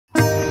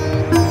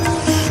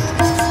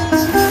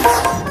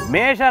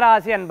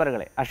மேஷராசி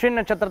அன்பர்களே, அஸ்வின்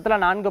நட்சத்திரத்தில்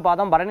 4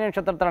 பாதம், பரணி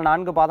நட்சத்திரத்தில்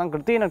 4 பாதம்,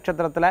 கிருத்திகை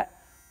நட்சத்திரத்தில்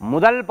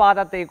முதல்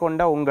பாதத்தை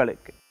கொண்ட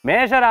உங்களுக்கு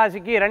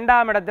மேஷராசிக்கு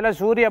 2ஆம் இடத்துல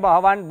சூரிய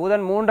பகவான்,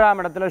 புதன் 3ஆம்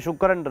இடத்துல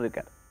சுக்கிரன்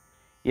இருக்கார்.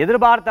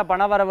 எதிர்பார்த்த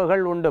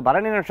பணவரவுகள் உண்டு.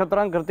 பரணி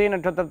நட்சத்திரம், கிருத்திகை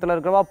நட்சத்திரத்தில்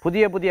இருக்கிறவா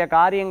புதிய புதிய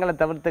காரியங்களை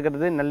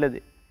தவிர்த்துக்கிறது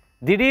நல்லது.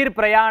 திடீர்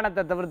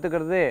பிரயாணத்தை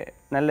தவிர்த்துக்கிறது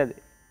நல்லது.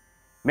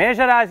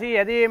 மேஷராசி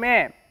எதையுமே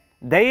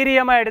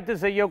தைரியமாக எடுத்து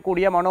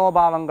செய்யக்கூடிய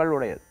மனோபாவங்கள்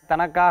உடையது.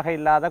 தனக்காக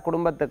இல்லாத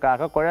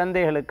குடும்பத்துக்காக,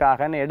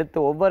 குழந்தைகளுக்காகன்னு எடுத்து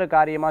ஒவ்வொரு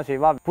காரியமாக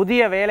செய்வார்.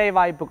 புதிய வேலை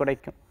வாய்ப்பு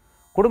கிடைக்கும்.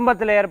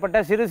 குடும்பத்தில்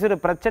ஏற்பட்ட சிறு சிறு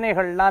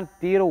பிரச்சனைகள்லாம்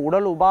தீரும்.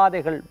 உடல்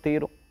உபாதைகள்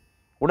தீரும்.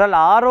 உடல்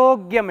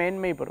ஆரோக்கிய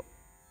மேன்மை பெறும்.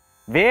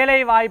 வேலை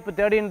வாய்ப்பு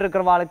தேடின்னு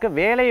இருக்கிறவாளுக்கு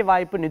வேலை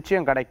வாய்ப்பு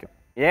நிச்சயம் கிடைக்கும்.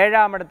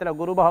 7ஆம் இடத்துல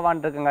குரு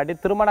பகவான் இருக்குங்காட்டி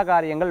திருமண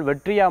காரியங்கள்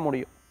வெற்றியாக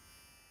முடியும்.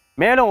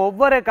 மேலும்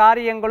ஒவ்வொரு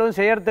காரியங்களும்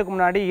செய்யறதுக்கு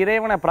முன்னாடி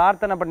இறைவனை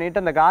பிரார்த்தனை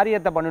பண்ணிட்டு அந்த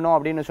காரியத்தை பண்ணணும்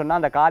அப்படின்னு சொன்னால்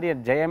அந்த காரிய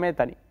ஜெயமே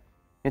தனி,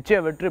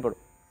 நிச்சயம் வெற்றி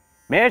பெறும்.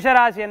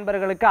 மேஷராசி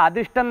என்பவர்களுக்கு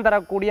அதிர்ஷ்டம்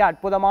தரக்கூடிய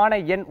அற்புதமான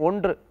எண்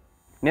 1,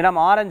 நிறம்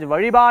ஆரஞ்சு.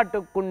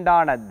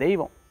 வழிபாட்டுக்குண்டான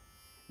தெய்வம்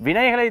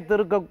வினைகளை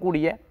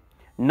தீர்க்கக்கூடிய,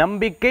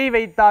 நம்பிக்கை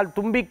வைத்தால்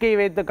தும்பிக்கை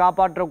வைத்து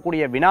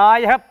காப்பாற்றக்கூடிய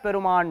விநாயகப்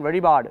பெருமான்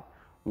வழிபாடு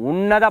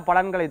உன்னத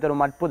பலன்களை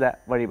தரும் அற்புத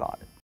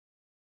வழிபாடு.